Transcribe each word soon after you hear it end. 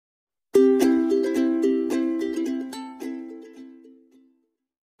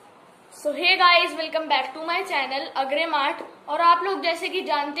So hey guys, welcome back to my channel अग्रिम art. और आप लोग जैसे कि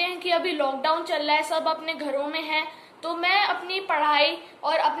जानते हैं कि अभी लॉकडाउन चल रहा है, सब अपने घरों में हैं। तो मैं अपनी पढ़ाई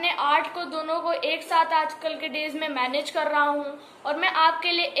और अपने आर्ट को दोनों को एक साथ आजकल के डेज में मैनेज कर रहा हूँ। और मैं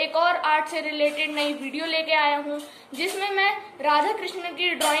आपके लिए एक और आर्ट से रिलेटेड नई वीडियो लेके आया हूँ, जिसमें मैं राधा कृष्ण की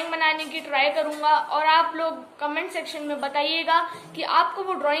ड्राइंग बनाने की ट्राई करूँगा। और आप लोग कमेंट सेक्शन में बताइएगा कि आपको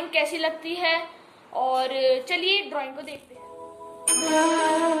वो ड्राइंग कैसी लगती है। और चलिए ड्राइंग को देखते हैं।